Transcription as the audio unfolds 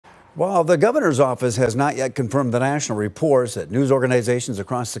While the governor's office has not yet confirmed the national reports, that news organizations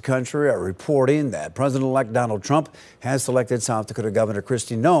across the country are reporting that President-elect Donald Trump has selected South Dakota Governor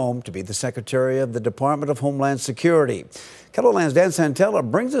Kristi Noem to be the Secretary of the Department of Homeland Security. KELOLAND's Dan Santella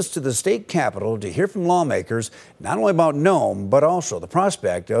brings us to the state capitol to hear from lawmakers not only about Noem, but also the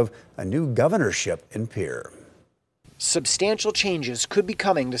prospect of a new governorship in Pierre. Substantial changes could be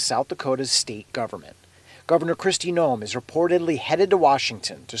coming to South Dakota's state government. Governor Kristi Noem is reportedly headed to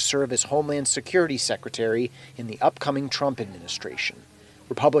Washington to serve as Homeland Security Secretary in the upcoming Trump administration.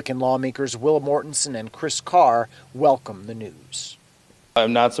 Republican lawmakers Will Mortensen and Chris Carr welcome the news.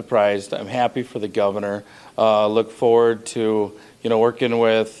 I'm not surprised. I'm happy for the governor. Look forward to working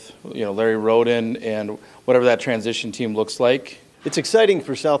with Larry Roden and whatever that transition team looks like. It's exciting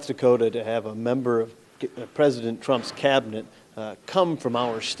for South Dakota to have a member of President Trump's cabinet come from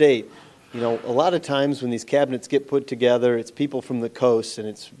our state. A lot of times when these cabinets get put together, it's people from the coast, and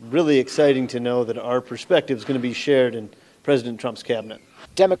it's really exciting to know that our perspective is going to be shared in President Trump's cabinet.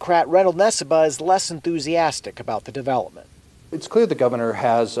 Democrat Reynold Nessebar is less enthusiastic about the development. It's clear the governor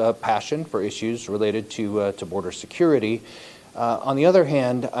has a passion for issues related to border security. On the other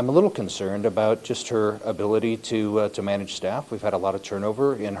hand, I'm a little concerned about just her ability to manage staff. We've had a lot of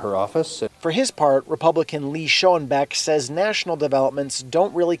turnover in her office. For his part, Republican Lee Schoenbeck says national developments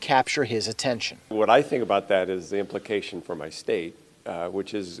don't really capture his attention. What I think about that is the implication for my state,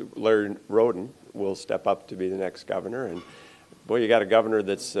 which is Larry Roden will step up to be the next governor. And boy, you got a governor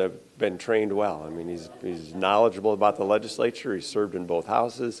that's been trained well. I mean, he's knowledgeable about the legislature. He's served in both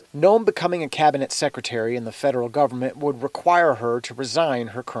houses. Noem becoming a cabinet secretary in the federal government would require her to resign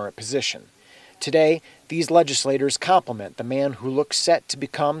her current position. Today, these legislators compliment the man who looks set to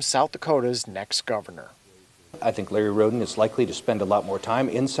become South Dakota's next governor. I think Larry Roden is likely to spend a lot more time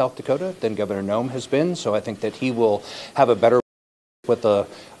in South Dakota than Governor Noem has been, so I think that he will have a better with the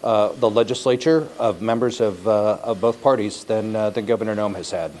legislature of members of both parties than Governor Noem has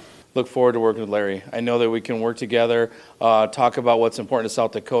had. Look forward to working with Larry. I know that we can work together, talk about what's important to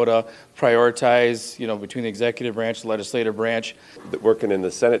South Dakota, prioritize, between the executive branch, the legislative branch. Working in the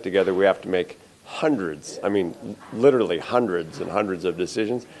Senate together, we have to make hundreds, literally hundreds and hundreds of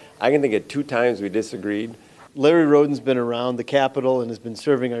decisions. I can think of 2 times we disagreed. Larry Roden's been around the Capitol and has been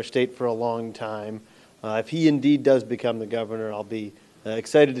serving our state for a long time. If he indeed does become the governor, I'll be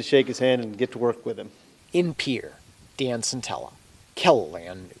excited to shake his hand and get to work with him. In Pierre, Dan Santella,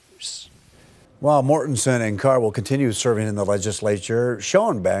 KELOLAND News. While Mortensen and Carr will continue serving in the legislature,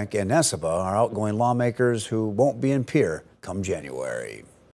 Schoenbeck and Nessebar are outgoing lawmakers who won't be in Pierre come January.